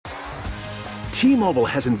T-Mobile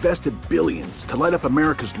has invested billions to light up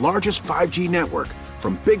America's largest 5G network,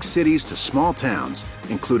 from big cities to small towns,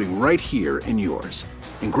 including right here in yours.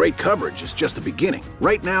 And great coverage is just the beginning.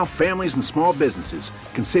 Right now, families and small businesses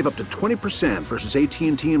can save up to 20% versus AT&T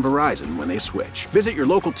and Verizon when they switch. Visit your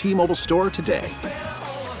local T-Mobile store today.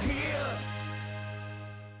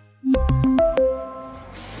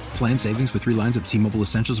 Plan savings with 3 lines of T-Mobile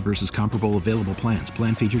Essentials versus comparable available plans.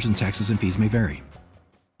 Plan features and taxes and fees may vary.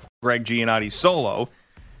 Greg Giannotti solo.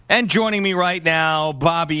 And joining me right now,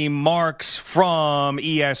 Bobby Marks from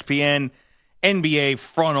ESPN, NBA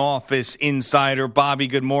front office insider. Bobby,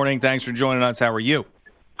 good morning. Thanks for joining us. How are you?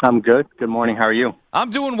 I'm good. Good morning. How are you?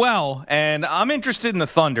 I'm doing well, and I'm interested in the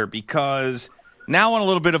Thunder because now on a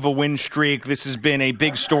little bit of a win streak. This has been a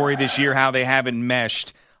big story this year, how they haven't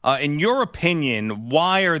meshed. In your opinion,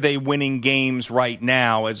 why are they winning games right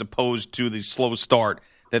now as opposed to the slow start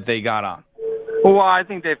that they got on? Well, I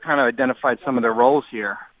think they've kind of identified some of their roles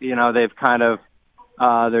here. You know, they've kind of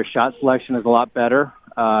their shot selection is a lot better.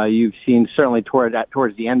 You've seen certainly towards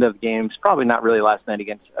the end of games, probably not really last night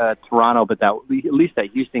against Toronto, but at least that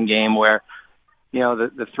Houston game where, you know,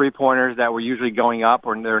 the three-pointers that were usually going up,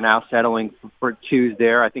 or they're now settling for twos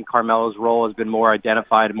there. I think Carmelo's role has been more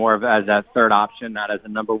identified, more of as a third option, not as a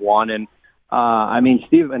number one. And I mean,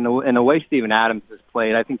 in the way Steven Adams has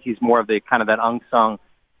played, I think he's more of the kind of that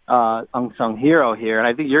unsung hero here. And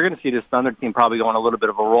I think you're going to see this Thunder team probably go on a little bit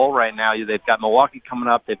of a roll right now. They've got Milwaukee coming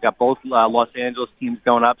up. They've got both Los Angeles teams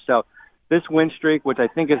going up. So this win streak, which I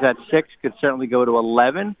think is at 6, could certainly go to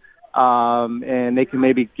 11. And they can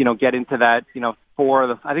maybe, you know, get into that, you know,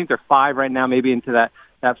 4. I think they're 5 right now, maybe into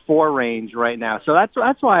that 4 range right now. So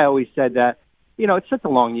that's why I always said that, you know, it's such a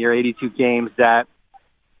long year, 82 games, that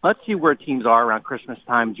let's see where teams are around Christmas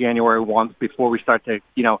time, January 1, before we start to,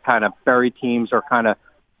 you know, kind of bury teams or kind of,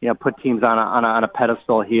 you know, put teams on a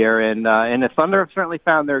pedestal here. And the Thunder have certainly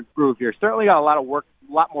found their groove here. Certainly got a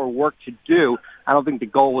lot more work to do. I don't think the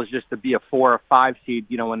goal was just to be a 4 or 5 seed,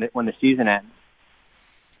 you know, when the season ends.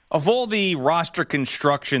 Of all the roster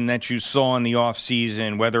construction that you saw in the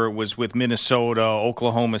offseason, whether it was with Minnesota,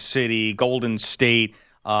 Oklahoma City, Golden State,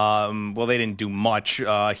 well, they didn't do much,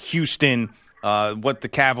 Houston, what the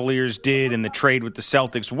Cavaliers did in the trade with the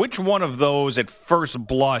Celtics, which one of those at first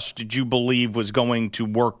blush did you believe was going to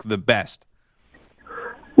work the best?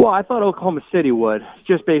 Well, I thought Oklahoma City would,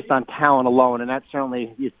 just based on talent alone, and that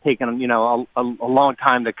certainly has taken, you know, a long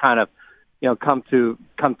time to kind of, you know, come to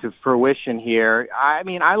fruition here. I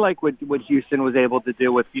mean, I like what Houston was able to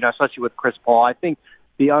do with, you know, especially with Chris Paul. I think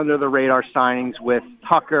the under the radar signings with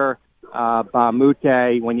Tucker,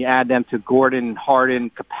 Bamute, when you add them to Gordon, Harden,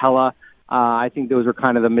 Capella, I think those are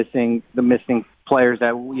kind of the missing players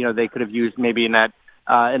that, you know, they could have used maybe in the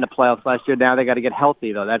playoffs last year. Now they got to get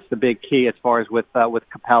healthy, though. That's the big key as far as with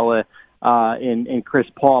Capella and Chris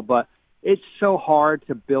Paul. But it's so hard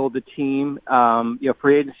to build a team, you know,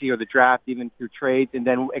 free agency or the draft, even through trades, and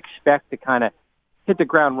then expect to kind of hit the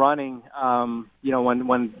ground running, you know,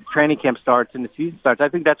 when training camp starts and the season starts. I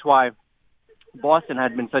think that's why Boston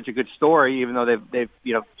had been such a good story, even though they've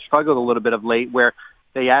you know, struggled a little bit of late, where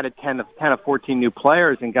they added 10 of 14 new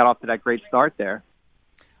players and got off to that great start there.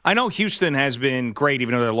 I know Houston has been great,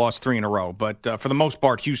 even though they lost 3 in a row, but for the most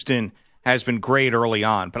part, Houston has been great early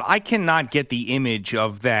on. But I cannot get the image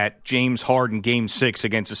of that James Harden Game 6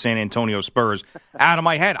 against the San Antonio Spurs out of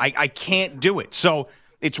my head. I can't do it. So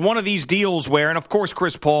it's one of these deals where, and of course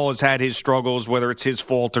Chris Paul has had his struggles, whether it's his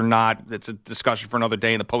fault or not. That's a discussion for another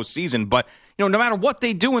day in the postseason. But, you know, no matter what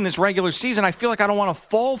they do in this regular season, I feel like I don't want to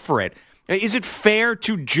fall for it. Is it fair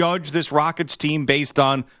to judge this Rockets team based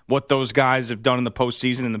on what those guys have done in the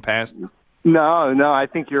postseason in the past? No, I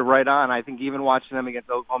think you're right on. I think even watching them against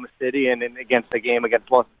Oklahoma City and against the game against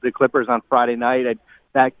the Clippers on Friday night,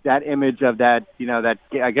 that image of that, you know, that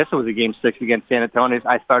I guess it was a Game 6 against San Antonio.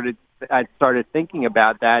 I started thinking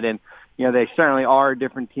about that, and you know, they certainly are a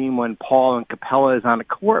different team when Paul and Capella is on the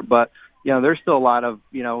court, but you know, there's still a lot of,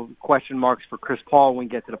 you know, question marks for Chris Paul when we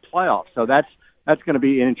get to the playoffs. So that's going to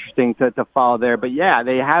be interesting to follow there. But yeah,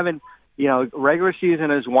 they haven't. You know, regular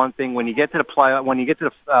season is one thing. When you get to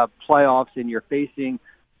the playoffs and you're facing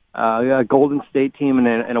a Golden State team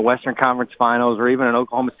in a Western Conference Finals, or even an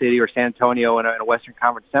Oklahoma City or San Antonio in a Western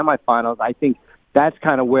Conference semifinals, I think that's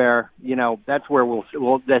kind of where, you know, that's where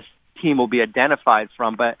this team will be identified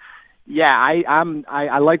from. But yeah,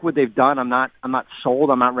 I like what they've done. I'm not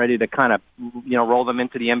sold. I'm not ready to kind of, you know, roll them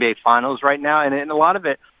into the NBA Finals right now. And a lot of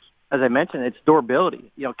it, as I mentioned, it's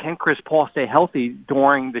durability. You know, can Chris Paul stay healthy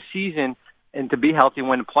during the season and to be healthy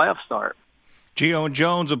when the playoffs start? Gio and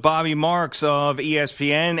Jones with Bobby Marks of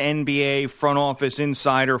ESPN, NBA front office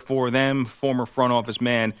insider for them, former front office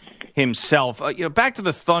man himself. Back to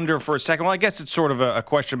the Thunder for a second. Well, I guess it's sort of a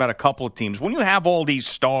question about a couple of teams. When you have all these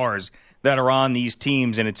stars that are on these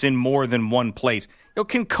teams and it's in more than one place,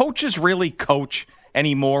 can coaches really coach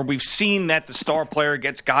anymore? We've seen that the star player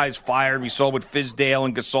gets guys fired. We saw with Fizdale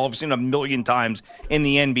and Gasol. We've seen it a million times in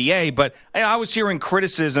the NBA. But I was hearing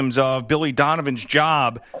criticisms of Billy Donovan's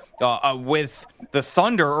job with the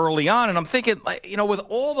Thunder early on, and I'm thinking, with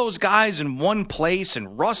all those guys in one place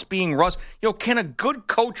and Russ being Russ, can a good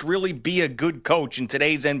coach really be a good coach in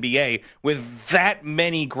today's NBA with that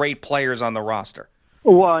many great players on the roster?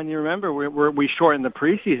 Well, and you remember we shortened the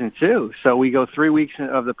preseason too, so we go 3 weeks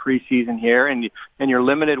of the preseason here, and you're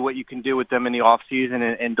limited what you can do with them in the off season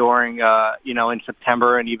and during in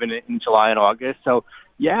September and even in July and August. So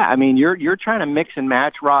yeah, I mean you're trying to mix and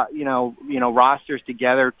match rosters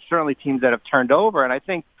together. Certainly teams that have turned over, and I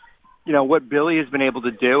think what Billy has been able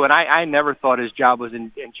to do, and I never thought his job was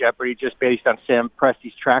in jeopardy just based on Sam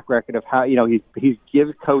Presti's track record of how he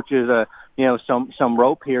gives coaches some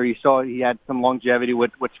rope here. You saw he had some longevity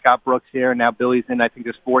with Scott Brooks here, and now Billy's in, I think,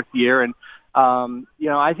 his fourth year. And,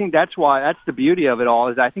 I think that's the beauty of it all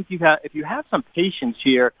is I think if you have some patience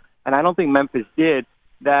here, and I don't think Memphis did,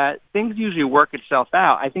 that things usually work itself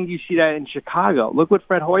out. I think you see that in Chicago. Look what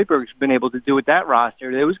Fred Hoiberg's been able to do with that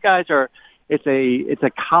roster. Those guys it's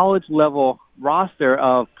a college level roster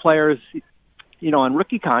of players, on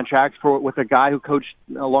rookie contracts with a guy who coached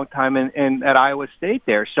a long time at Iowa State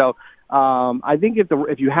there. So, I think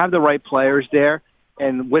if you have the right players there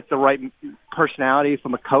and with the right personality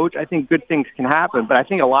from a coach, I think good things can happen. But I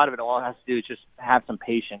think a lot of it all has to do is just have some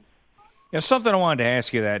patience. Something I wanted to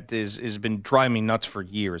ask you that has been driving me nuts for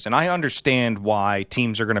years, and I understand why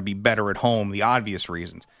teams are going to be better at home, the obvious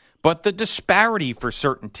reasons. But the disparity for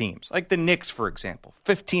certain teams, like the Knicks, for example,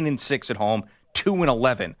 15-6 at home,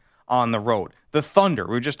 2-11 on the road. The Thunder,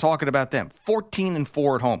 we were just talking about them,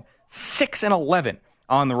 14-4 at home, 6-11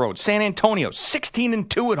 on the road. San Antonio,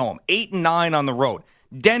 16-2 at home, 8-9 on the road.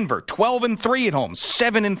 Denver, 12-3 at home,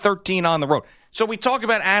 7-13 on the road. So we talk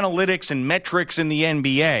about analytics and metrics in the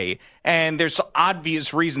NBA, and there's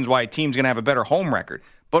obvious reasons why a team's going to have a better home record.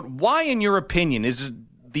 But why, in your opinion, is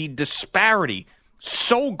the disparity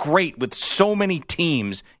so great with so many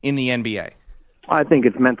teams in the NBA? I think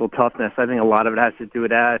it's mental toughness. I think a lot of it has to do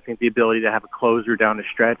with that. I think the ability to have a closer down the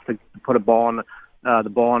stretch, to put a ball in the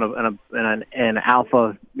ball in an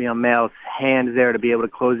alpha male's hands there to be able to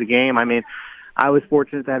close the game. I mean, I was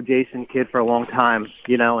fortunate to have Jason Kidd for a long time,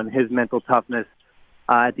 and his mental toughness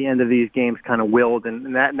at the end of these games kind of willed,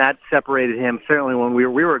 and that separated him. Certainly when we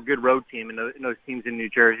were a good road team in those teams in New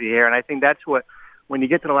Jersey here, and I think that's what, when you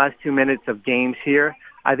get to the last 2 minutes of games here,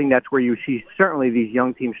 I think that's where you see certainly these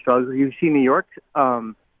young teams struggle. You see New York,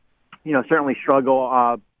 certainly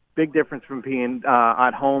struggle. Big difference from being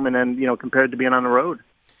at home and then, compared to being on the road.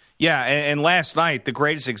 Yeah, and last night, the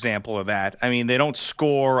greatest example of that, I mean, they don't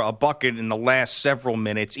score a bucket in the last several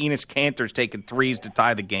minutes. Enes Kanter's taking threes to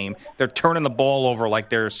tie the game. They're turning the ball over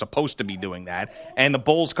like they're supposed to be doing that. And the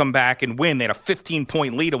Bulls come back and win. They had a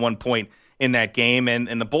 15-point lead at one point in that game,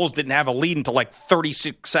 and the Bulls didn't have a lead until like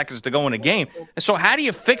 36 seconds to go in a game. So how do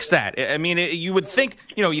you fix that? I mean, you would think,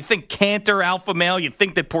 you think Kanter, alpha male, you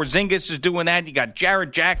think that Porzingis is doing that. You got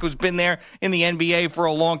Jared Jack, who's been there in the NBA for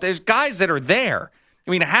a long time. There's guys that are there. I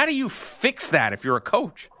mean, how do you fix that if you're a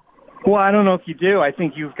coach? Well, I don't know if you do. I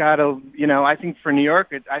think you've got to, I think for New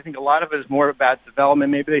York, I think a lot of it is more about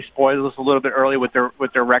development. Maybe they spoiled us a little bit early with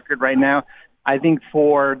their record right now. I think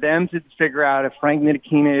for them to figure out if Frank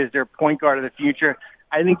Ntilikina is their point guard of the future,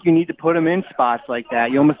 I think you need to put him in spots like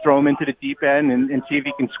that. You almost throw him into the deep end and see if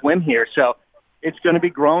he can swim here. So it's going to be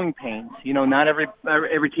growing pains. Not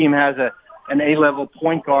every team has an A-level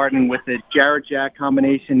point guard, and with the Jared Jack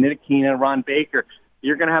combination, Ntilikina, Ron Baker,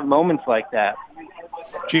 you're going to have moments like that.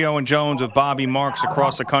 Gio and Jones with Bobby Marks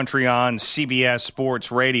across the country on CBS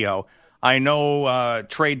Sports Radio. I know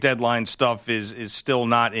trade deadline stuff is still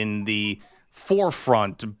not in the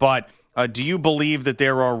forefront, but do you believe that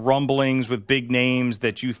there are rumblings with big names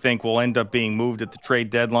that you think will end up being moved at the trade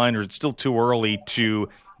deadline, or is it still too early to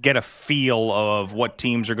get a feel of what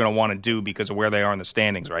teams are going to want to do because of where they are in the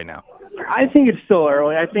standings right now? I think it's still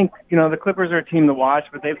early. I think, the Clippers are a team to watch,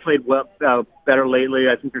 but they've played better lately.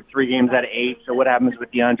 I think they're 3 games out of 8. So what happens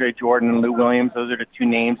with DeAndre Jordan and Lou Williams? Those are the 2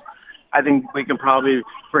 names. I think we can probably,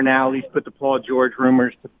 for now, at least put the Paul George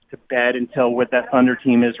rumors to bed until what that Thunder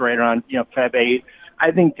team is right around, Feb 8.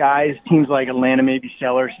 I think teams like Atlanta, maybe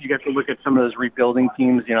Sellers, you have to look at some of those rebuilding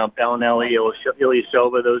teams, Bellinelli,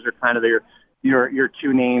 Ilyasova, those are kind of your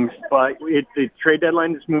two names. But the trade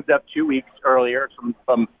deadline is moved up 2 weeks earlier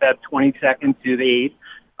from Feb 22nd to the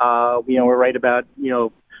 8th. We're right about, a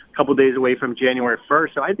couple days away from January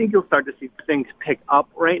 1st. So I think you'll start to see things pick up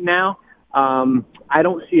right now. I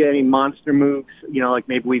don't see any monster moves, like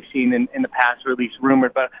maybe we've seen in the past, or at least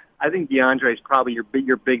rumored, but I think DeAndre is probably your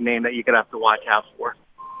big name that you're going to have to watch out for.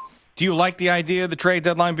 Do you like the idea of the trade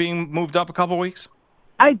deadline being moved up a couple weeks?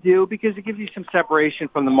 I do, because it gives you some separation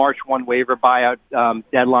from the March 1 waiver buyout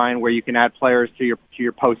deadline, where you can add players to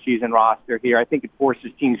your postseason roster here. I think it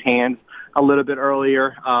forces teams' hands a little bit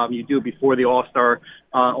earlier. You do it before the All-Star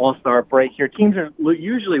break here. Teams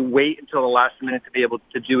usually wait until the last minute to be able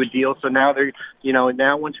to do a deal. So now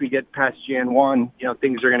now once we get past Jan 1,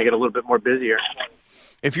 things are going to get a little bit more busier.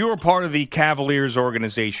 If you were part of the Cavaliers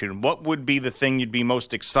organization, what would be the thing you'd be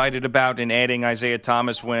most excited about in adding Isaiah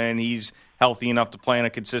Thomas when he's healthy enough to play on a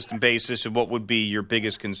consistent basis, and what would be your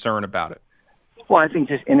biggest concern about it? Well, I think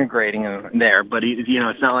just integrating him there, but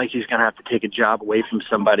it's not like he's going to have to take a job away from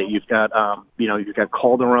somebody. You've got, you've got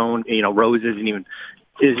Calderon. Rose isn't even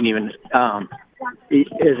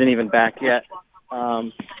back yet.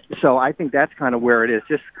 So I think that's kind of where it is.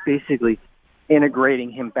 Just basically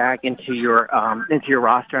integrating him back into your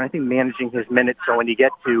roster, and I think managing his minutes. So when you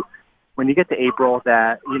get to April,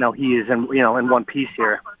 that he is in one piece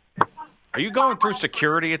here. Are you going through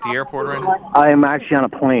security at the airport right now? I am actually on a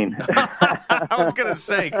plane. I was going to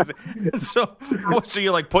say, so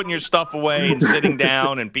you're like putting your stuff away and sitting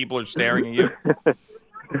down and people are staring at you?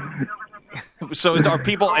 So is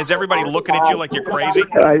everybody looking at you like you're crazy?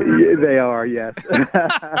 They are, yes.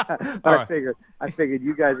 I figured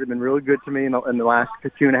you guys have been really good to me in the last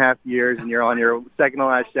 2.5 years, and you're on your second to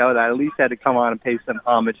last show, that I at least had to come on and pay some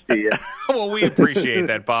homage to you. Well, we appreciate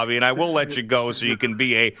that, Bobby, and I will let you go so you can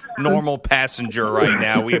be a normal passenger right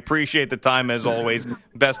now. We appreciate the time as always.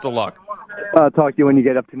 Best of luck. I'll talk to you when you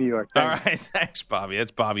get up to New York. Thanks. All right, thanks, Bobby.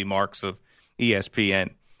 That's Bobby Marks of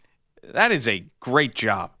ESPN. That is a great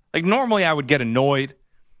job. Like, normally I would get annoyed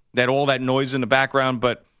that all that noise in the background,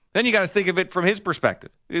 but then you got to think of it from his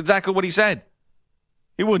perspective. Exactly what he said.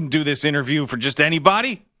 He wouldn't do this interview for just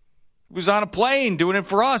anybody. He was on a plane doing it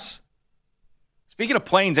for us. Speaking of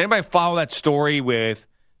planes, anybody follow that story with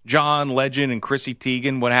John Legend and Chrissy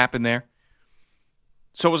Teigen? What happened there?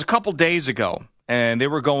 So it was a couple days ago, and they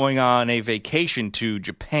were going on a vacation to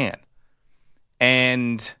Japan.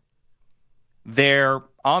 And they're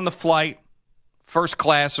on the flight. First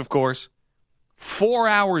class, of course. 4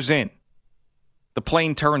 hours in, the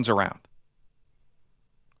plane turns around.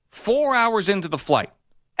 4 hours into the flight,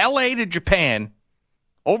 L.A. to Japan,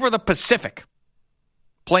 over the Pacific.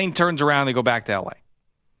 Plane turns around, they go back to L.A.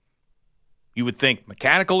 You would think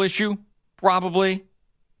mechanical issue? Probably.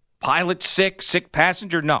 Pilot sick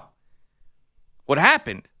passenger? No. What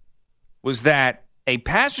happened was that a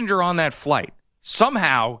passenger on that flight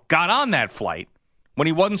somehow got on that flight when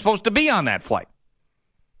he wasn't supposed to be on that flight.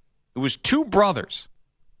 It was two brothers.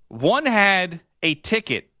 One had a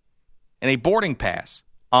ticket and a boarding pass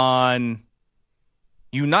on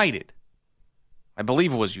United. I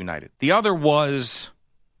believe it was United. The other was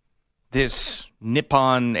this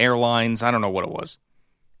Nippon Airlines. I don't know what it was.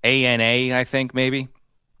 ANA, I think, maybe.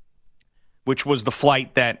 Which was the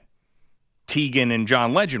flight that Teigen and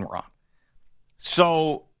John Legend were on.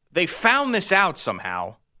 So they found this out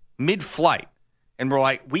somehow mid-flight. And we're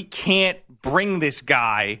like, we can't bring this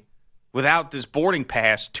guy without this boarding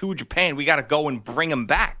pass to Japan. We got to go and bring him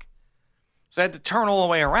back. So I had to turn all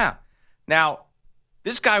the way around. Now,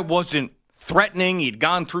 this guy wasn't threatening. He'd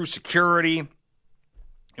gone through security.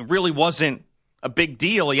 It really wasn't a big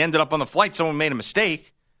deal. He ended up on the flight. Someone made a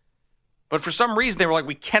mistake. But for some reason, they were like,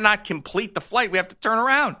 we cannot complete the flight. We have to turn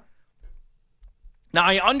around. Now,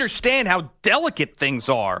 I understand how delicate things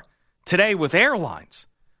are today with airlines.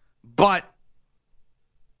 But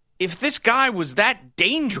if this guy was that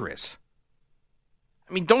dangerous,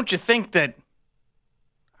 I mean, don't you think that,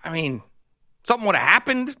 something would have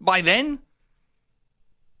happened by then?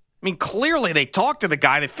 I mean, clearly they talked to the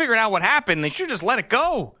guy. They figured out what happened. They should just let it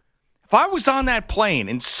go. If I was on that plane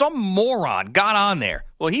and some moron got on there,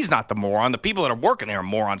 well, he's not the moron. The people that are working there are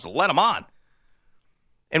morons. So let him on.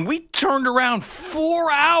 And we turned around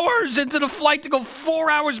 4 hours into the flight to go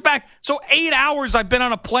 4 hours back. So 8 hours I've been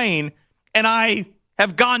on a plane, and I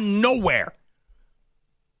have gone nowhere.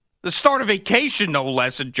 The start of vacation, no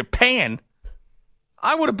less, in Japan,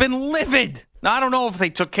 I would have been livid. Now, I don't know if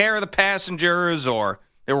they took care of the passengers or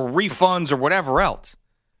there were refunds or whatever else.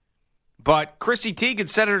 But Chrissy Teigen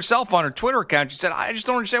said it herself on her Twitter account. She said, I just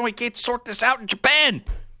don't understand why you can't sort this out in Japan.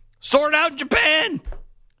 Sort it out in Japan.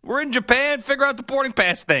 We're in Japan. Figure out the boarding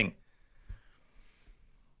pass thing.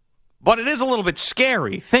 But it is a little bit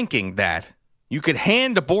scary thinking that you could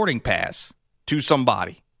hand a boarding pass to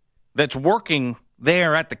somebody that's working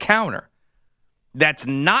there at the counter that's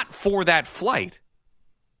not for that flight.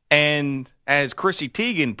 And as Chrissy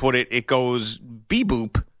Teigen put it, it goes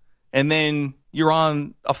beep-boop, and then you're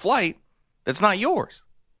on a flight that's not yours.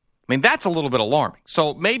 I mean, that's a little bit alarming.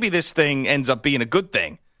 So maybe this thing ends up being a good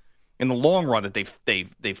thing in the long run that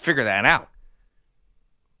they figure that out.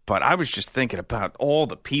 But I was just thinking about all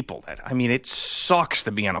the people it sucks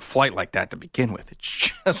to be on a flight like that to begin with.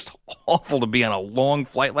 It's just awful to be on a long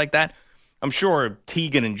flight like that. I'm sure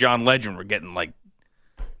Teigen and John Legend were getting like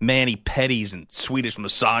mani-pedis and Swedish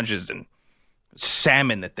massages and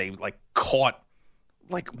salmon that they like caught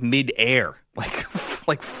like mid-air,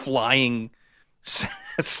 like flying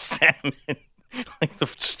salmon. Like the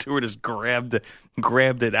stewardess grabbed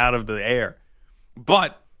it out of the air.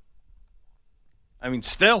 But I mean,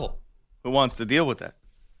 still, who wants to deal with that?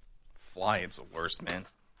 Flying's the worst, man.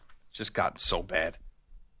 It's just gotten so bad.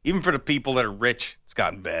 Even for the people that are rich, it's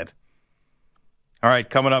gotten bad. All right,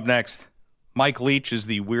 coming up next, Mike Leach is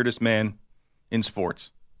the weirdest man in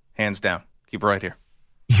sports. Hands down. Keep it right here.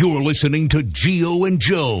 You're listening to Gio and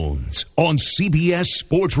Jones on CBS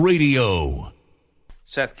Sports Radio.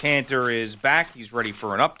 Seth Cantor is back. He's ready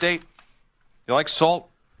for an update. You like salt?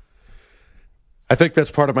 I think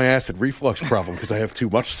that's part of my acid reflux problem because I have too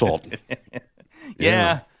much salt.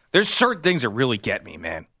 Yeah. There's certain things that really get me,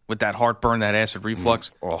 man, with that heartburn, that acid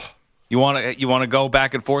reflux. Oh. You want to go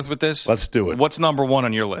back and forth with this? Let's do it. What's number one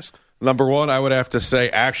on your list? Number one, I would have to say,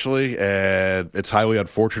 actually, and it's highly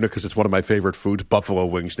unfortunate because it's one of my favorite foods, buffalo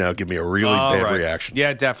wings now give me a really bad reaction.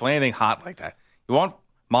 Yeah, definitely. Anything hot like that. You want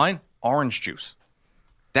mine? Orange juice.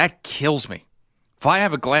 That kills me. If I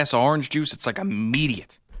have a glass of orange juice, it's like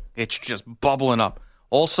immediate. It's just bubbling up.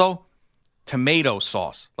 Also, tomato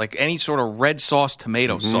sauce. Like any sort of red sauce,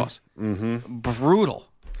 tomato sauce. Mm-hmm. Brutal.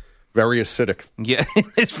 Very acidic. Yeah,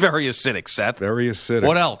 it's very acidic, Seth. Very acidic.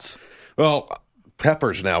 What else? Well,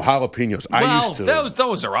 peppers now, jalapenos.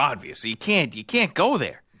 Those are obvious. You can't go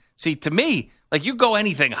there. See, to me, like you go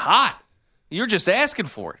anything hot, you're just asking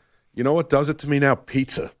for it. You know what does it to me now?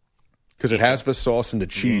 Pizza. Because it has the sauce and the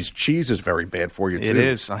cheese. Mm-hmm. Cheese is very bad for you, too. It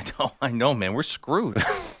is. I know, man. We're screwed.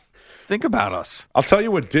 Think about us. I'll tell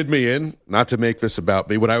you what did me in, not to make this about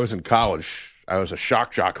me. When I was in college, I was a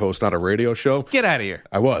shock jock host on a radio show. Get out of here.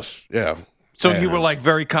 I was, yeah. So you were like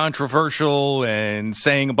very controversial and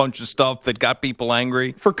saying a bunch of stuff that got people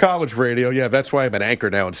angry? For college radio, yeah. That's why I'm an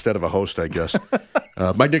anchor now instead of a host, I guess.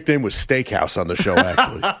 My nickname was Steakhouse on the show,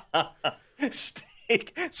 actually.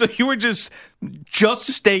 So you were just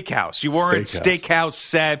Steakhouse. You weren't Steakhouse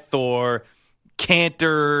Seth or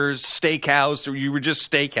Cantor's Steakhouse, or you were just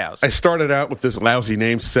Steakhouse. I started out with this lousy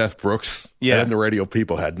name, Seth Brooks. Yeah. And the radio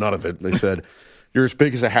people had none of it. They said, you're as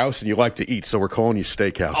big as a house and you like to eat, so we're calling you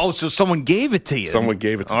Steakhouse. Oh, so someone gave it to you. Someone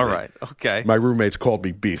gave it to me. All right, okay. My roommates called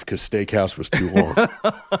me Beef because Steakhouse was too long.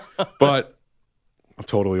 But I'm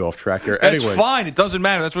totally off track here. That's anyway, fine. It doesn't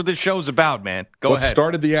matter. That's what this show's about, man. Go ahead. What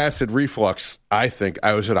started the acid reflux, I think,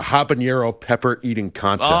 I was at a habanero pepper eating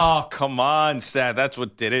contest. Oh, come on, Seth. That's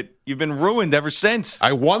what did it. You've been ruined ever since.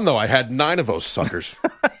 I won, though. I had 9 of those suckers.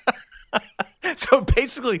 So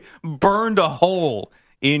basically burned a hole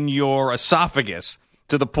in your esophagus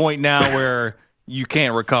to the point now where you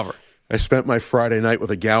can't recover. I spent my Friday night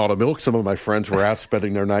with a gallon of milk. Some of my friends were out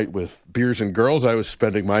spending their night with beers and girls. I was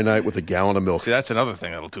spending my night with a gallon of milk. See, that's another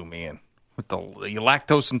thing that'll do me in. Are you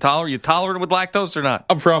lactose intolerant? You tolerant with lactose or not?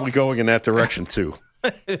 I'm probably going in that direction, too.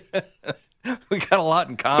 We got a lot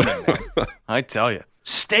in common, man. I tell you.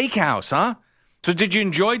 Steakhouse, huh? So did you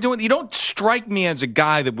enjoy doing it? You don't strike me as a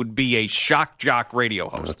guy that would be a shock jock radio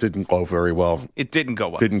host. It didn't go very well. It didn't go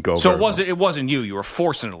well. So it wasn't you. You were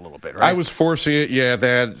forcing it a little bit, right? I was forcing it. Yeah,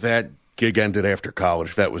 that gig ended after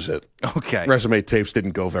college. That was it. Okay. Resume tapes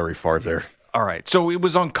didn't go very far there. All right. So it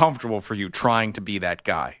was uncomfortable for you trying to be that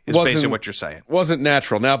guy, is basically what you're saying. Wasn't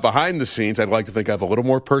natural. Now, behind the scenes, I'd like to think I have a little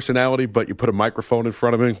more personality, but you put a microphone in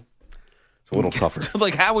front of me, it's a little tougher. So,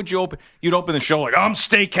 like, how would you open? You'd open the show like, I'm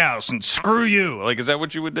Steakhouse and screw you. Like, is that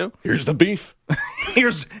what you would do? Here's the beef.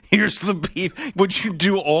 Here's the beef. Would you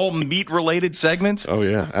do all meat-related segments? Oh,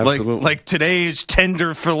 yeah, absolutely. Like today's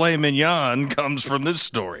tender filet mignon comes from this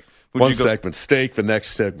story. One segment steak, the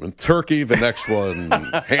next segment turkey, the next one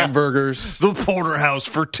hamburgers. The Porterhouse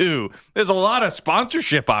for 2. There's a lot of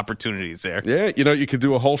sponsorship opportunities there. Yeah, you could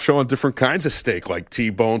do a whole show on different kinds of steak, like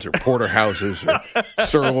T-bones or porterhouses or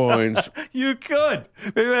sirloins. You could.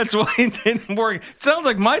 Maybe that's why it didn't work. It sounds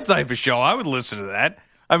like my type of show. I would listen to that.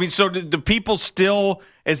 I mean, so do people still,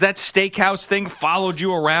 has that steakhouse thing followed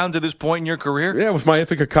you around to this point in your career? Yeah, with my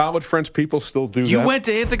Ithaca College friends, people still do that. You went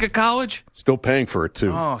to Ithaca College? Still paying for it,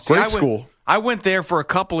 too. Oh, see, Great school. I went there for a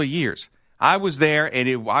couple of years. I was there,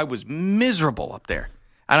 and I was miserable up there.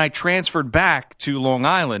 And I transferred back to Long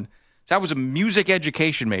Island. So I was a music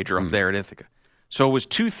education major up there at Ithaca. So it was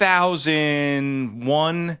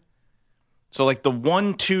 2001. So like the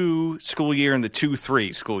 1-2 school year and the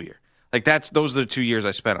 2-3 school year. Like those are the 2 years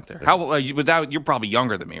I spent up there. How you're probably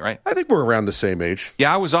younger than me, right? I think we're around the same age.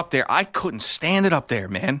 Yeah, I was up there. I couldn't stand it up there,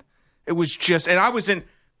 man. It was just, and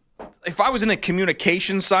if I was in the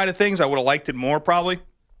communications side of things, I would have liked it more probably.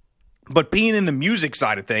 But being in the music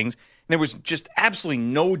side of things, there was just absolutely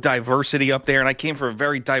no diversity up there. And I came from a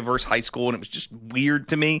very diverse high school, and it was just weird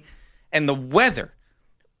to me. And the weather,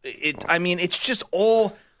 it's just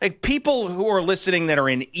all, like people who are listening that are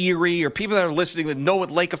in Erie or people that are listening that know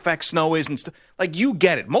what lake effect snow is and stuff, like you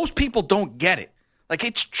get it. Most people don't get it. Like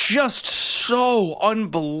it's just so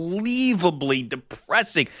unbelievably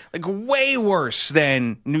depressing, like way worse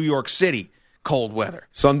than New York City cold weather.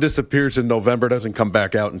 Sun disappears in November, doesn't come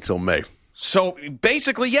back out until May. So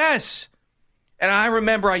basically, yes. And I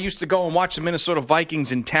remember I used to go and watch the Minnesota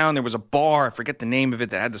Vikings in town. There was a bar, I forget the name of it,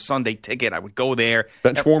 that had the Sunday ticket. I would go there.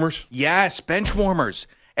 Bench warmers? Yes, bench warmers.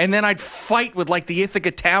 And then I'd fight with like the Ithaca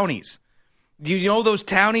townies. Do you know those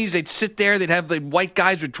townies? They'd sit there. They'd have the white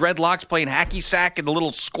guys with dreadlocks playing hacky sack in the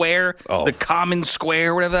little square, the common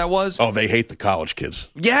square, whatever that was. Oh, they hate the college kids.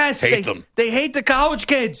 Yes. Hate them. They hate the college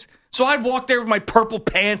kids. So I'd walk there with my purple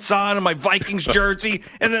pants on and my Vikings jersey,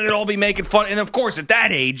 and then they'd all be making fun. And, of course, at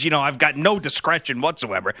that age, I've got no discretion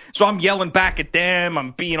whatsoever. So I'm yelling back at them.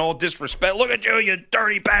 I'm being all disrespectful. Look at you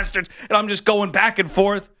dirty bastards. And I'm just going back and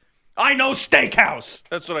forth. I know steakhouse.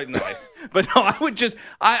 That's what I know. But no, I would just,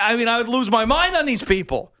 I would lose my mind on these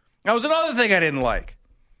people. That was another thing I didn't like.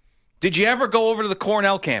 Did you ever go over to the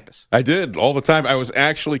Cornell campus? I did, all the time. I was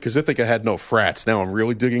actually, because Ithaca had no frats. Now I'm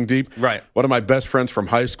really digging deep. Right. One of my best friends from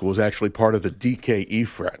high school is actually part of the DKE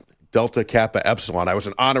frat, Delta Kappa Epsilon. I was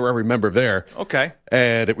an honorary member there. Okay.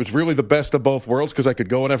 And it was really the best of both worlds because I could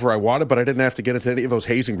go whenever I wanted, but I didn't have to get into any of those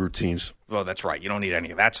hazing routines. Well, that's right. You don't need any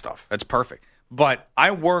of that stuff. That's perfect. But I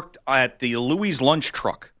worked at the Louis Lunch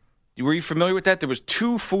Truck. Were you familiar with that? There was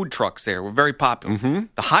 2 food trucks there. Were very popular. Mm-hmm.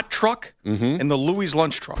 The Hot Truck and the Louis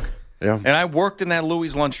Lunch Truck. Yeah. And I worked in that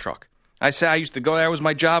Louis Lunch Truck. I said I used to go there. That was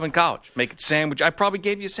my job in college. Make a sandwich. I probably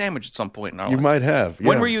gave you a sandwich at some point in our life. You might have. Yeah.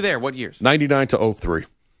 When were you there? What years? 99 to 03.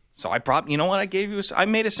 So I probably, you know what? I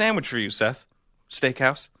made a sandwich for you, Seth.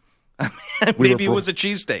 Steakhouse. Maybe it was a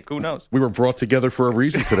cheesesteak. Who knows? We were brought together for a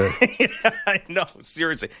reason today. Yeah, I know.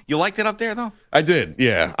 Seriously. You liked it up there, though? I did,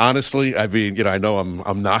 yeah. Honestly, I mean, I know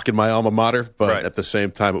I'm knocking my alma mater, but at the same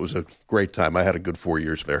time, it was a great time. I had a good 4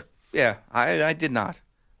 years there. Yeah, I did not.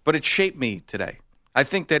 But it shaped me today. I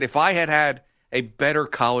think that if I had had a better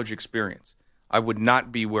college experience, I would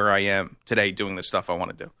not be where I am today doing the stuff I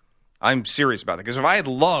want to do. I'm serious about it. Because if I had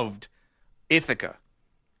loved Ithaca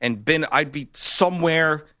and I'd be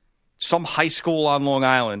somewhere, some high school on Long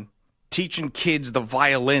Island, teaching kids the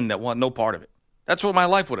violin that want no part of it. That's what my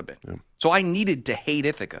life would have been. Yeah. So I needed to hate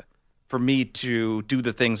Ithaca for me to do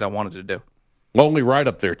the things I wanted to do. Lonely ride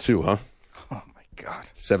up there, too, huh? Oh, my God.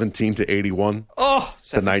 17 to 81. Oh,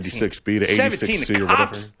 17. To 96B to 86C or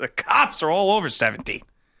whatever. The cops are all over 17.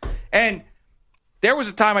 And there was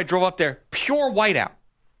a time I drove up there, pure whiteout.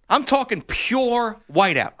 I'm talking pure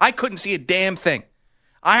whiteout. I couldn't see a damn thing.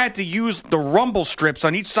 I had to use the rumble strips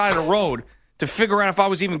on each side of the road to figure out if I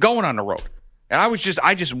was even going on the road. And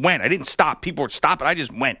I just went. I didn't stop. People were stopping. I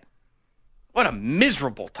just went. What a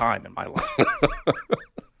miserable time in my life.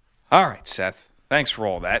 All right, Seth. Thanks for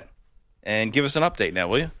all that. And give us an update now,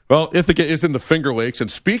 will you? Well, Ithaca is in the Finger Lakes.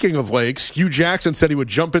 And speaking of lakes, Hugh Jackson said he would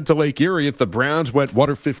jump into Lake Erie if the Browns went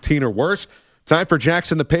water 15 or worse. Time for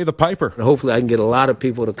Jackson to pay the piper. Hopefully I can get a lot of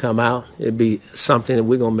people to come out. It'd be something that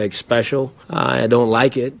we're going to make special. I don't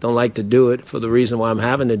like it, don't like to do it for the reason why I'm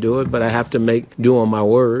having to do it, but I have to do on my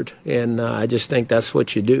word. And I just think that's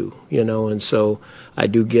what you do, and so I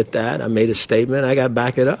do get that. I made a statement. I got to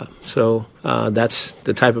back it up. So that's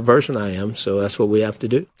the type of person I am, so that's what we have to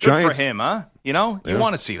do. Good for him, huh? You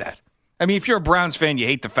want to see that. I mean, if you're a Browns fan, you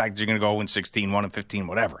hate the fact that you're going to go 0-16, 1-15,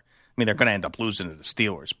 whatever. I mean, they're going to end up losing to the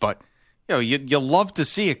Steelers, but you love to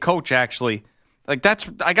see a coach actually like that's.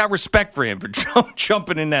 I got respect for him for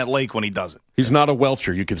jumping in that lake when he does it. He's not a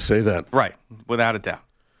welcher, you could say that, right? Without a doubt.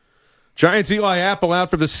 Giants Eli Apple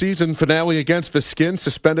out for the season finale against the Skins,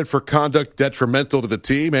 suspended for conduct detrimental to the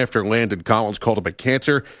team after Landon Collins called him a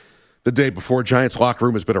cancer. The day before, Giants locker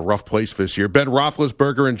room has been a rough place this year. Ben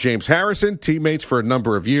Roethlisberger and James Harrison, teammates for a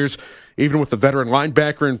number of years. Even with the veteran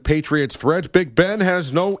linebacker in Patriots threads, Big Ben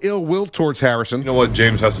has no ill will towards Harrison. You know what?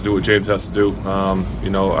 James has to do what James has to do.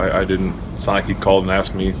 I didn't. It's not like he called and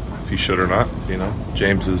asked me if he should or not.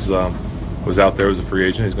 James was out there as a free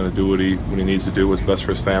agent. He's going to do what he needs to do, what's best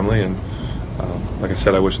for his family. And like I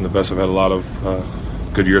said, I wish him the best. I've had a lot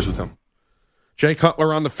of good years with him. Jay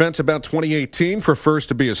Cutler on the fence about 2018, prefers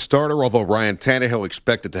to be a starter, although Ryan Tannehill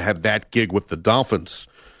expected to have that gig with the Dolphins.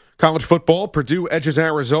 College football, Purdue edges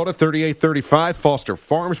Arizona 38-35. Foster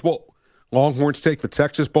Farms Bowl. Longhorns take the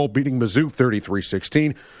Texas Bowl, beating Mizzou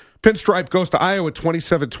 33-16. Pinstripe goes to Iowa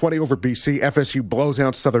 27-20 over BC. FSU blows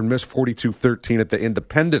out Southern Miss 42-13 at the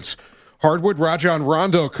Independence. Hardwood, Rajon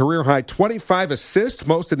Rondo, career-high 25 assists,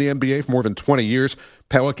 most in the NBA for more than 20 years.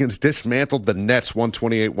 Pelicans dismantled the Nets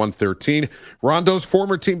 128-113. Rondo's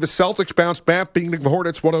former team, the Celtics, bounced back, beating the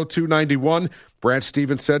Hornets 102-91. Brad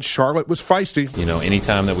Stevens said Charlotte was feisty.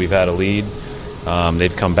 Anytime that we've had a lead,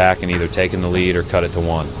 they've come back and either taken the lead or cut it to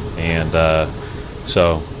one. And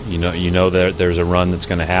so that there's a run that's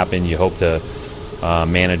going to happen. You hope to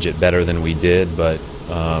manage it better than we did, but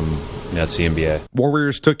that's the NBA.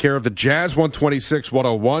 Warriors took care of the Jazz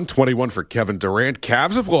 126-101, 21 for Kevin Durant.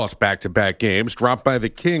 Cavs have lost back-to-back games, dropped by the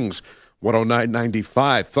Kings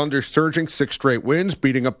 109-95. Thunder surging 6 straight wins,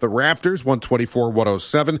 beating up the Raptors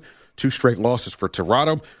 124-107. 2 straight losses for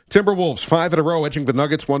Toronto. Timberwolves 5 in a row, edging the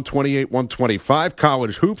Nuggets 128-125.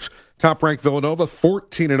 College hoops, top-ranked Villanova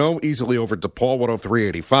 14-0, easily over DePaul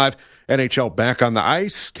 103-85. NHL back on the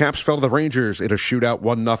ice. Caps fell to the Rangers in a shootout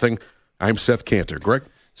 1-0. I'm Seth Cantor. Greg?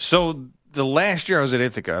 So the last year I was at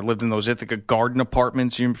Ithaca, I lived in those Ithaca garden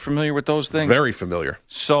apartments. You familiar with those things? Very familiar.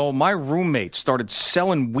 So my roommate started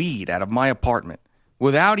selling weed out of my apartment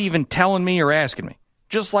without even telling me or asking me.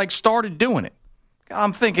 Just started doing it.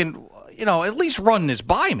 I'm thinking, at least run this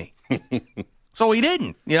by me. So he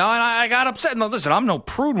didn't, and I got upset. No, listen, I'm no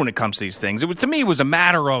prude when it comes to these things. To me, it was a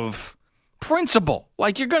matter of principle.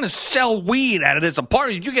 You're going to sell weed out of this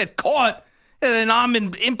apartment. You get caught, and then I'm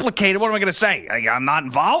implicated. What am I going to say? I'm not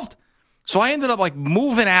involved? So I ended up,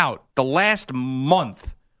 moving out the last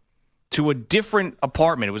month to a different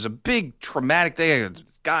apartment. It was a big, traumatic day. This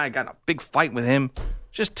guy got in a big fight with him.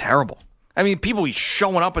 Just terrible. I mean, people be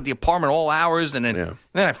showing up at the apartment all hours, and then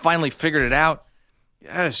I finally figured it out.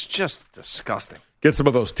 Yeah, it's just disgusting. Get some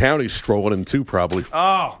of those townies strolling in, too, probably.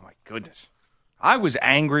 Oh, my goodness. I was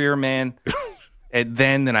angrier, man,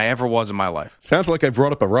 then than I ever was in my life. Sounds like I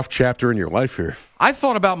brought up a rough chapter in your life here. I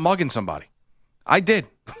thought about mugging somebody. I did.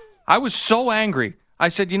 I was so angry. I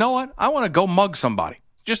said, you know what? I want to go mug somebody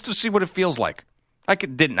just to see what it feels like. I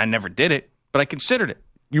never did it, but I considered it.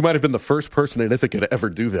 You might have been the first person in Ithaca to ever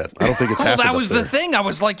do that. I don't think it's happened. Well, that was the thing. I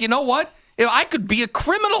was like, you know what? I could be a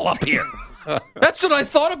criminal up here. That's what I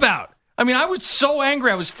thought about. I mean, I was so angry.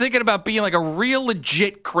 I was thinking about being a real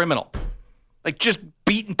legit criminal. Just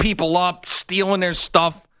beating people up, stealing their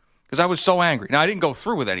stuff, because I was so angry. Now, I didn't go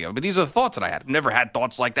through with any of it, but these are the thoughts that I had. I've never had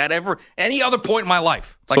thoughts like that ever any other point in my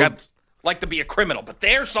life. I'd like to be a criminal, but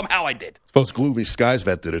there, somehow I did. Suppose Gloomy Skies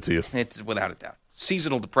vet did it to you. It's without a doubt.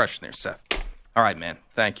 Seasonal depression there, Seth. All right, man.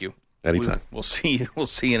 Thank you. Anytime. We'll see you. We'll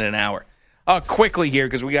see you in an hour. Quickly here,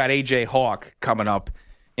 because we got A.J. Hawk coming up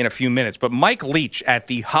in a few minutes. But Mike Leach at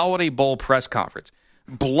the Holiday Bowl press conference,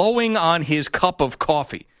 blowing on his cup of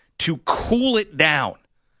coffee to cool it down,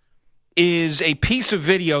 is a piece of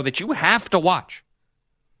video that you have to watch.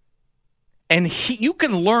 And you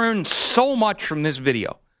can learn so much from this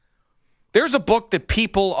video. There's a book that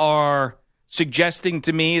people are suggesting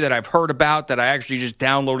to me that I've heard about, that I actually just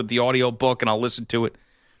downloaded the audio book and I'll listen to it.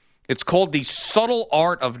 It's called The Subtle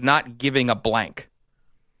Art of Not Giving a Blank.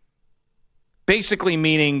 Basically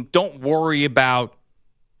meaning, don't worry about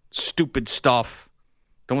stupid stuff.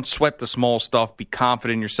 Don't sweat the small stuff. Be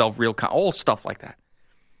confident in yourself, all stuff like that.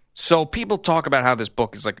 So people talk about how this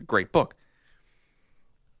book is a great book.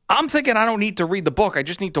 I'm thinking I don't need to read the book. I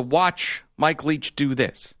just need to watch Mike Leach do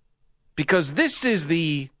this. Because this is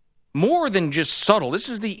the more than just subtle. This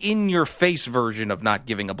is the in-your-face version of not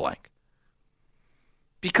giving a blank.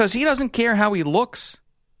 Because he doesn't care how he looks.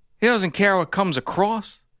 He doesn't care how it comes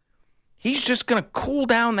across. He's just going to cool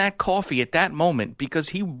down that coffee at that moment because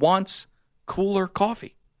he wants cooler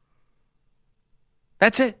coffee.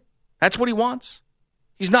 That's it. That's what he wants.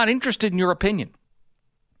 He's not interested in your opinion.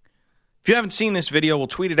 If you haven't seen this video, we'll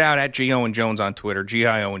tweet it out at G. Owen Jones on Twitter,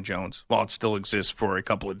 G.I. Owen Jones, while it still exists for a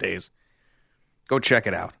couple of days. Go check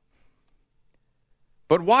it out.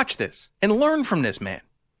 But watch this and learn from this man.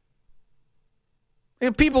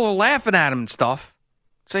 People are laughing at him and stuff,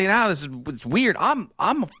 saying, this is weird.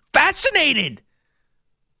 I'm fascinated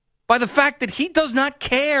by the fact that he does not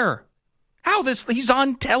care he's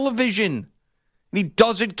on television, and he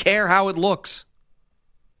doesn't care how it looks.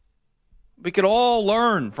 We could all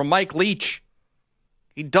learn from Mike Leach.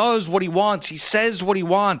 He does what he wants. He says what he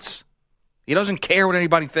wants. He doesn't care what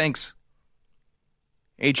anybody thinks.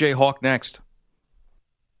 A.J. Hawk next.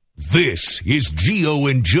 This is Gio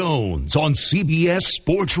and Jones on CBS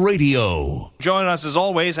Sports Radio. Joining us as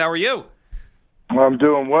always, how are you? I'm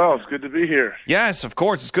doing well. It's good to be here. Yes, of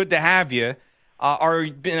course. It's good to have you.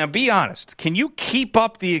 Now, be honest. Can you keep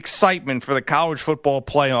up the excitement for the college football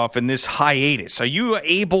playoff in this hiatus? Are you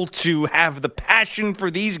able to have the passion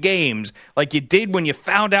for these games like you did when you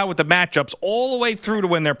found out with the matchups all the way through to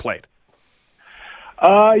when they're played?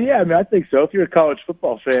 Yeah, I mean, I think so. If you're a college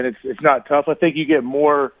football fan, it's not tough. I think you get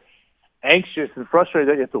more anxious and frustrated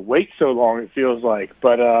that you have to wait so long, it feels like.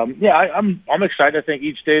 But, yeah, I'm excited. I think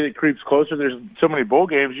each day that creeps closer, there's so many bowl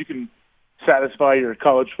games, you can satisfy your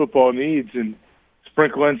college football needs and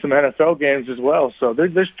sprinkle in some NFL games as well. So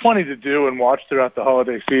there's plenty to do and watch throughout the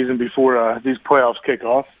holiday season before these playoffs kick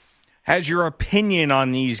off. Has your opinion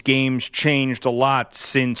on these games changed a lot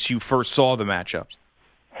since you first saw the matchups?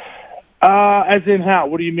 As in how?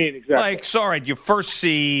 What do you mean exactly? Like, sorry, you first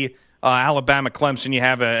see Alabama-Clemson, you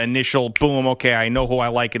have an initial boom, okay, I know who I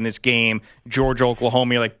like in this game.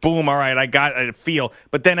 Georgia-Oklahoma, you're like, boom, all right, I got a feel.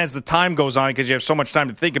 But then as the time goes on, because you have so much time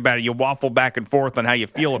to think about it, you waffle back and forth on how you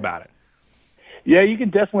feel about it. Yeah, you can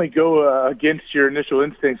definitely go against your initial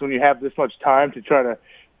instincts when you have this much time to try to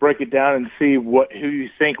break it down and see who you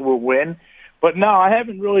think will win. But no, I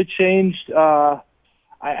haven't really changed. I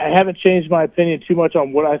haven't changed my opinion too much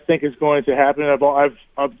on what I think is going to happen.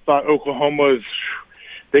 I've thought Oklahoma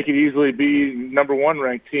they could easily be number one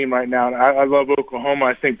ranked team right now. And I love Oklahoma.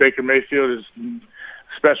 I think Baker Mayfield is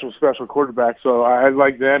special quarterback, so I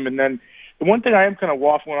like them. And then the one thing I am kind of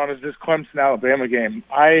waffling on is this Clemson-Alabama game.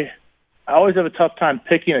 I always have a tough time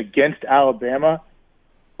picking against Alabama,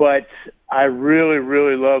 but I really,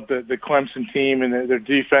 really love the Clemson team and their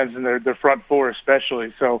defense and their front four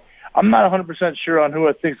especially. So I'm not 100% sure on who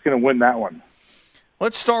I think is going to win that one.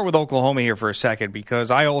 Let's start with Oklahoma here for a second because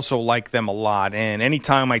I also like them a lot. And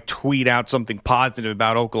anytime I tweet out something positive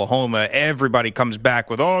about Oklahoma, everybody comes back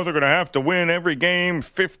with, oh, they're going to have to win every game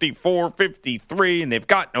 54-53, and they've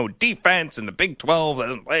got no defense, and the Big 12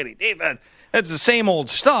 doesn't play any defense. That's the same old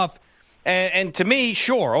stuff. And to me,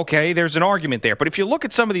 sure, okay, there's an argument there. But if you look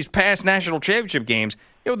at some of these past national championship games,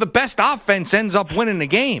 the best offense ends up winning the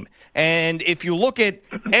game. And if you look at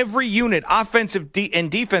every unit, offensive and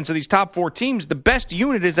defense of these top four teams, the best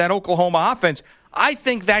unit is that Oklahoma offense. I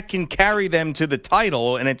think that can carry them to the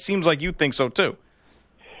title, and it seems like you think so too.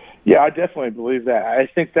 Yeah, I definitely believe that. I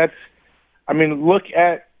think look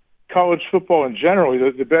at college football in general.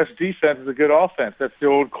 The best defense is a good offense. That's the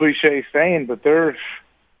old cliche saying, but their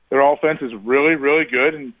offense is really, really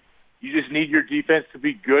good, and you just need your defense to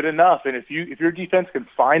be good enough. And if your defense can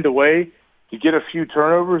find a way to get a few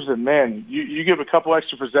turnovers, and man, you give a couple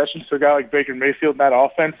extra possessions to a guy like Baker Mayfield in that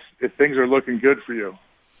offense, if things are looking good for you.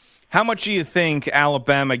 How much do you think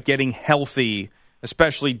Alabama getting healthy,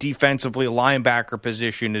 especially defensively, linebacker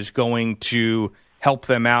position, is going to help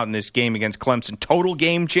them out in this game against Clemson? Total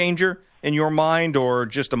game changer in your mind, or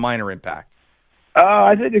just a minor impact?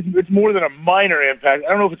 I think it's more than a minor impact. I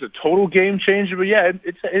don't know if it's a total game changer, but yeah,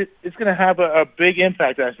 it's going to have a big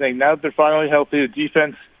impact, I think. Now that they're finally healthy, the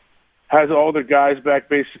defense has all their guys back,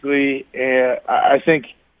 basically. And I think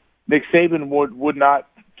Nick Saban would not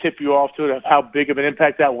tip you off to it of how big of an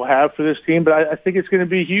impact that will have for this team, but I think it's going to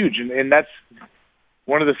be huge. And that's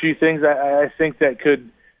one of the few things I think that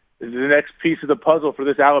could – the next piece of the puzzle for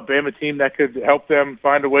this Alabama team that could help them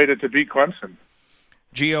find a way to beat Clemson.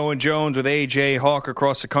 Gio and Jones with A.J. Hawk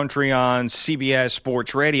across the country on CBS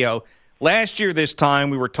Sports Radio. Last year this time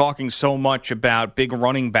we were talking so much about big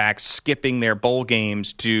running backs skipping their bowl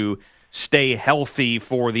games to stay healthy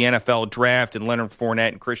for the NFL draft, and Leonard Fournette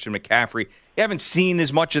and Christian McCaffrey. You haven't seen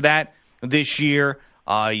as much of that this year.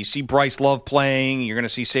 You see Bryce Love playing. You're going to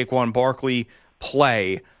see Saquon Barkley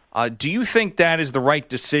play. Do you think that is the right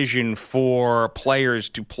decision for players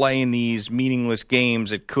to play in these meaningless games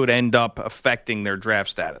that could end up affecting their draft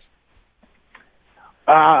status?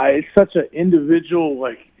 It's such an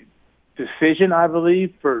individual decision, I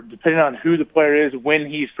believe, for depending on who the player is, when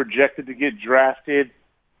he's projected to get drafted.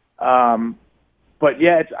 But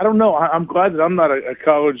yeah, I don't know. I'm glad that I'm not a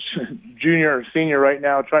college junior or senior right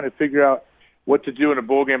now trying to figure out what to do in a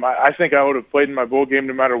bowl game. I think I would have played in my bowl game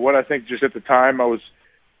no matter what. I think just at the time I was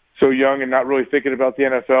so young and not really thinking about the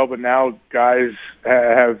NFL, but now guys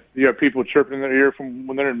have people chirping in their ear from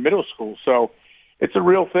when they're in middle school. So it's a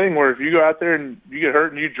real thing where if you go out there and you get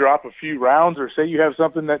hurt and you drop a few rounds, or say you have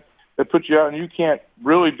something that that put you out and you can't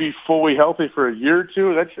really be fully healthy for a year or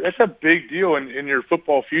two, that's a big deal in your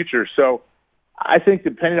football future. So I think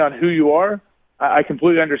depending on who you are, I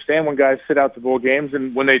completely understand when guys sit out the bowl games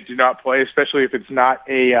and when they do not play, especially if it's not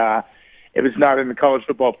if it's not in the college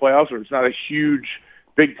football playoffs or it's not a huge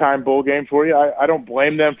big time bowl game for you. I don't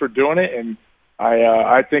blame them for doing it, and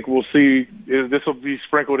I think we'll see this will be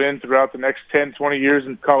sprinkled in throughout the next 10, 20 years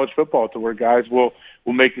in college football to where guys will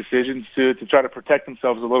make decisions to try to protect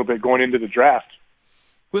themselves a little bit going into the draft.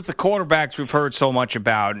 With the quarterbacks we've heard so much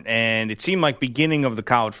about, and it seemed like beginning of the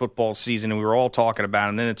college football season, and we were all talking about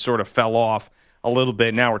him, and then it sort of fell off a little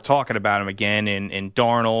bit. Now we're talking about him again in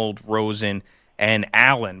Darnold, Rosen, and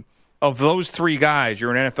Allen. Of those three guys,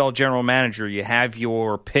 you're an NFL general manager. You have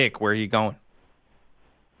your pick. Where are you going?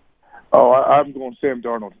 Oh, I'm going Sam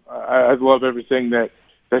Darnold. I love everything that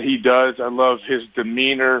he does. I love his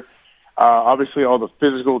demeanor. Obviously, all the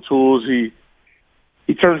physical tools.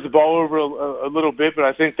 He turns the ball over a little bit, but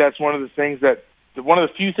I think that's one of the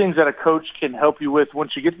few things that a coach can help you with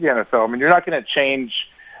once you get to the NFL. I mean, you're not going to change.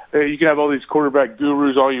 You can have all these quarterback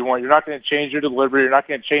gurus all you want. You're not going to change your delivery. You're not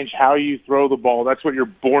going to change how you throw the ball. That's what you're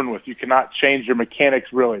born with. You cannot change your mechanics,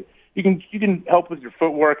 really. You can help with your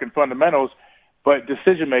footwork and fundamentals, but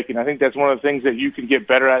decision-making, I think that's one of the things that you can get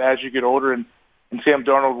better at as you get older, and Sam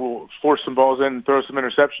Darnold will force some balls in and throw some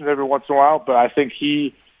interceptions every once in a while, but I think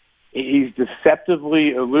he's deceptively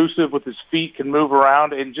elusive with his feet, can move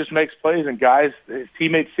around, and just makes plays, and his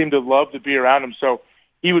teammates seem to love to be around him, so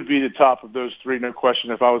he would be the top of those three, no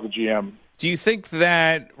question, if I was a GM. Do you think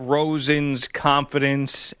that Rosen's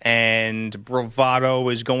confidence and bravado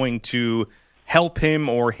is going to help him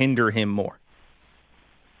or hinder him more?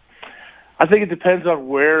 I think it depends on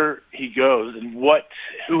where he goes and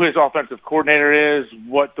who his offensive coordinator is,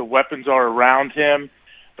 what the weapons are around him.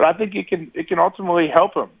 But I think it can ultimately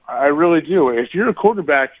help him. I really do. If you're a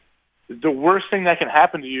quarterback, the worst thing that can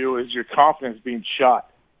happen to you is your confidence being shot.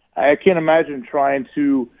 I can't imagine trying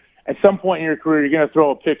to, at some point in your career, you're going to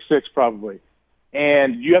throw a pick six probably,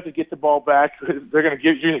 and you have to get the ball back. They're going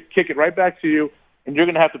to kick it right back to you, and you're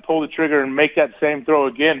going to have to pull the trigger and make that same throw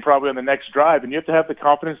again probably on the next drive, and you have to have the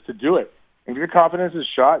confidence to do it. If your confidence is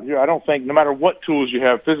shot, I don't think, no matter what tools you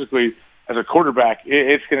have physically as a quarterback,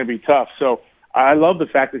 it's going to be tough. So I love the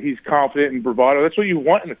fact that he's confident and bravado. That's what you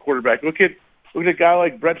want in a quarterback. Look at a guy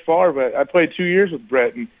like Brett Favre. I played 2 years with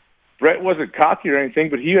Brett, and Brett wasn't cocky or anything,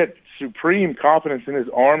 but he had supreme confidence in his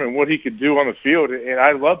arm and what he could do on the field, and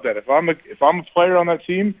I love that. If I'm a player on that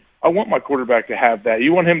team, I want my quarterback to have that.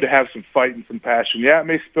 You want him to have some fight and some passion. Yeah, it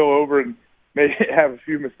may spill over and may have a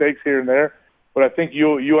few mistakes here and there, but I think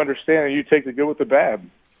you understand and you take the good with the bad.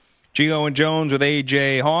 Gio and Jones with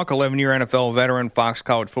A.J. Hawk, 11-year NFL veteran, Fox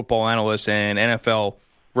College football analyst, and NFL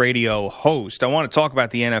radio host. I want to talk about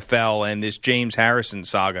the NFL and this James Harrison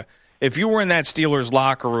saga. If you were in that Steelers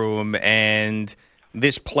locker room and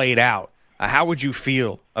this played out, how would you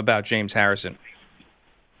feel about James Harrison?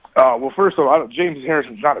 Well, first of all, James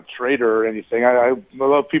Harrison's not a traitor or anything. I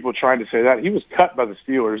love people trying to say that. He was cut by the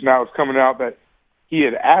Steelers. Now it's coming out that he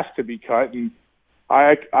had asked to be cut, and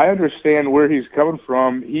I understand where he's coming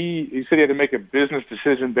from. He said he had to make a business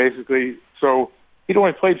decision, basically. So he'd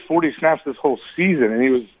only played 40 snaps this whole season, and he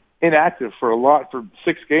was inactive for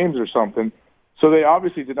 6 games or something. So they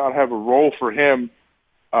obviously did not have a role for him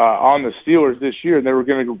on the Steelers this year, and they were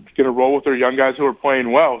going to roll with their young guys who were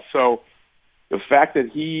playing well. So the fact that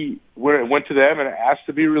he went to them and asked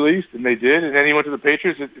to be released, and they did, and then he went to the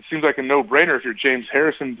Patriots, it seems like a no-brainer if you're James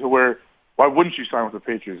Harrison, to where why wouldn't you sign with the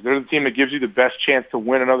Patriots? They're the team that gives you the best chance to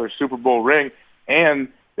win another Super Bowl ring, and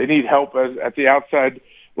they need help at the outside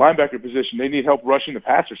linebacker position. They need help rushing the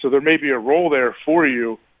passer. So there may be a role there for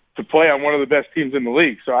you to play on one of the best teams in the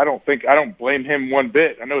league. So I don't blame him one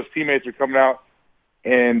bit. I know his teammates are coming out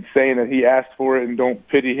and saying that he asked for it and don't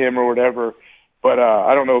pity him or whatever. But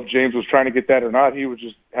I don't know if James was trying to get that or not. He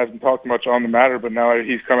hasn't talked much on the matter, but now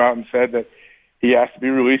he's come out and said that he asked to be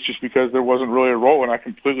released just because there wasn't really a role, and I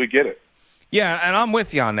completely get it. Yeah, and I'm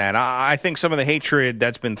with you on that. I think some of the hatred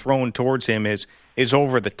that's been thrown towards him is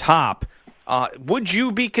over the top. Would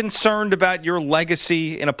you be concerned about your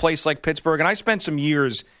legacy in a place like Pittsburgh? And I spent some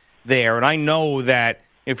years there, and I know that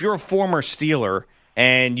if you're a former Steeler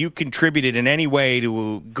and you contributed in any way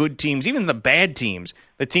to good teams, even the bad teams,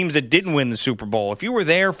 the teams that didn't win the Super Bowl, if you were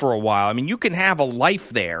there for a while, I mean, you can have a life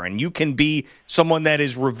there, and you can be someone that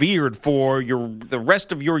is revered for the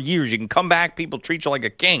rest of your years. You can come back, people treat you like a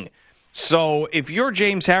king. So if you're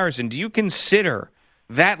James Harrison, do you consider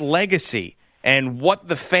that legacy and what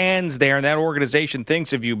the fans there and that organization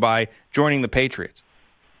thinks of you by joining the Patriots?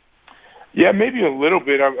 Yeah, maybe a little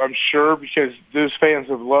bit, I'm sure, because those fans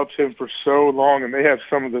have loved him for so long, and they have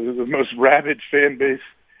some of the most rabid fan base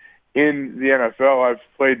in the NFL. I've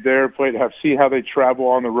played there, have seen how they travel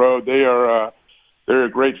on the road. They're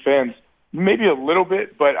great fans. Maybe a little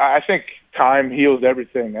bit, but I think time heals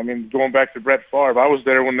everything. I mean, going back to Brett Favre, I was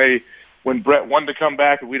there when Brett wanted to come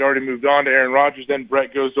back, and we'd already moved on to Aaron Rodgers. Then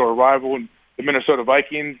Brett goes to our rival, the Minnesota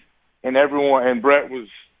Vikings, and Brett was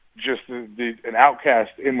just an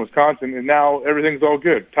outcast in Wisconsin, and now everything's all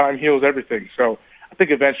good. Time heals everything. So I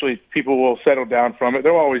think eventually people will settle down from it.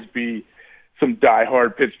 There'll always be some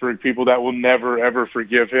diehard Pittsburgh people that will never, ever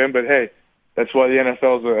forgive him. But, hey, that's why the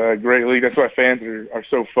NFL is a great league. That's why fans are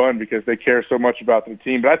so fun, because they care so much about their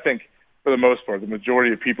team. But I think, for the most part, the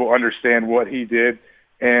majority of people understand what he did,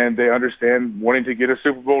 and they understand wanting to get a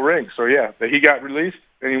Super Bowl ring. So, yeah, he got released,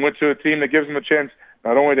 and he went to a team that gives him a chance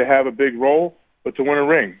not only to have a big role, but to win a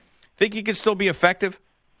ring. Think he could still be effective?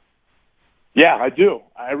 Yeah, I do.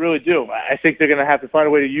 I really do. I think they're going to have to find a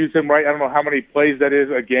way to use him right. I don't know how many plays that is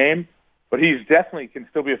a game, but he's definitely can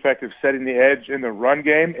still be effective setting the edge in the run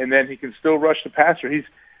game, and then he can still rush the passer. He's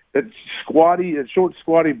that short,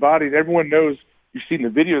 squatty body. And everyone knows, you've seen the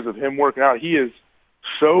videos of him working out. He is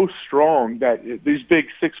so strong that these big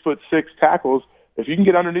 6'6" tackles, if you can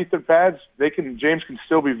get underneath their pads, James can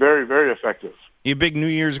still be very, very effective. You a big New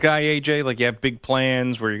Year's guy, AJ? Like, you have big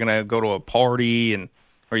plans where you're going to go to a party, or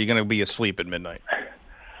are you going to be asleep at midnight?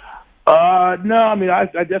 No, I mean, I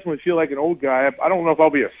definitely feel like an old guy. I don't know if I'll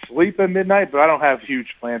be asleep at midnight, but I don't have huge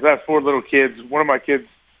plans. I have 4 little kids. One of my kids,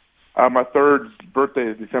 my third birthday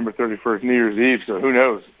is December 31st, New Year's Eve, so who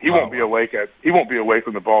knows? He won't be awake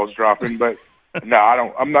when the ball's dropping, but no,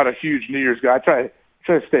 I'm not a huge New Year's guy. I try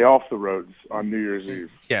to stay off the roads on New Year's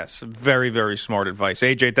Eve. Yes, very, very smart advice.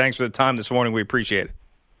 AJ, thanks for the time this morning. We appreciate it.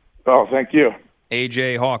 Oh, thank you.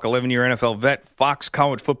 AJ Hawk, 11-year NFL vet, Fox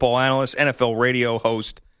college football analyst, NFL radio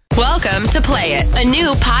host. Welcome to Play It, a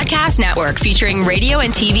new podcast network featuring radio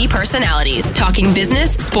and TV personalities talking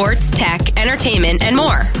business, sports, tech, entertainment, and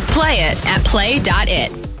more. Play it at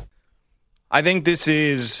play.it. I think this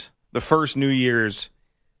is the first New Year's.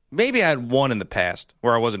 Maybe I had one in the past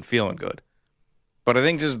where I wasn't feeling good. But I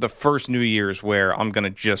think this is the first New Year's where I'm going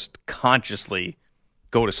to just consciously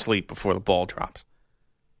go to sleep before the ball drops.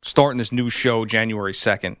 Starting this new show January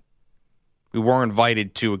 2nd. We were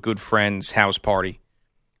invited to a good friend's house party.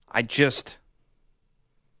 I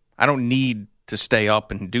don't need to stay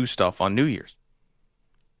up and do stuff on New Year's.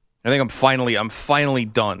 I think I'm finally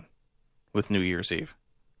done with New Year's Eve.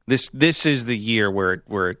 This is the year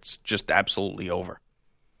where it's just absolutely over.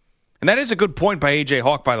 And that is a good point by AJ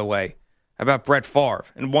Hawk, by the way, about Brett Favre,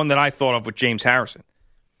 and one that I thought of with James Harrison.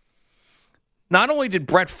 Not only did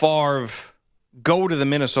Brett Favre go to the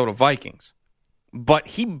Minnesota Vikings, but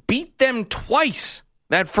he beat them twice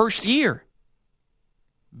that first year.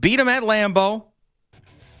 Beat them at Lambeau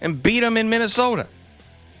and beat them in Minnesota.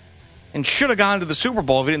 And should have gone to the Super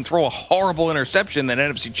Bowl if he didn't throw a horrible interception in that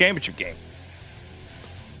NFC Championship game.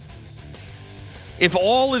 If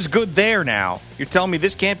all is good there now, you're telling me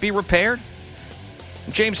this can't be repaired?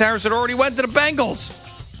 James Harrison already went to the Bengals.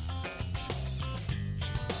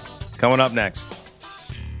 Coming up next,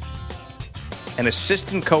 an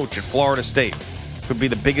assistant coach at Florida State could be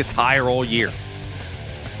the biggest hire all year.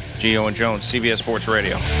 Gio and Jones, CBS Sports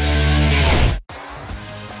Radio.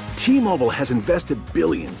 T-Mobile has invested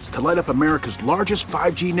billions to light up America's largest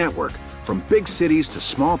 5G network, from big cities to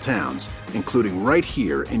small towns, including right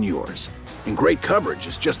here in yours. And great coverage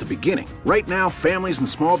is just the beginning. Right now, families and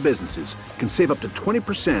small businesses can save up to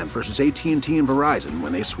 20% versus AT&T and Verizon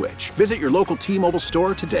when they switch. Visit your local T-Mobile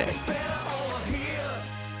store today.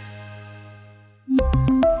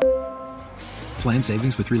 Plan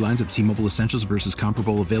savings with 3 lines of T-Mobile Essentials versus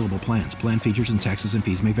comparable available plans. Plan features and taxes and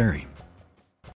fees may vary.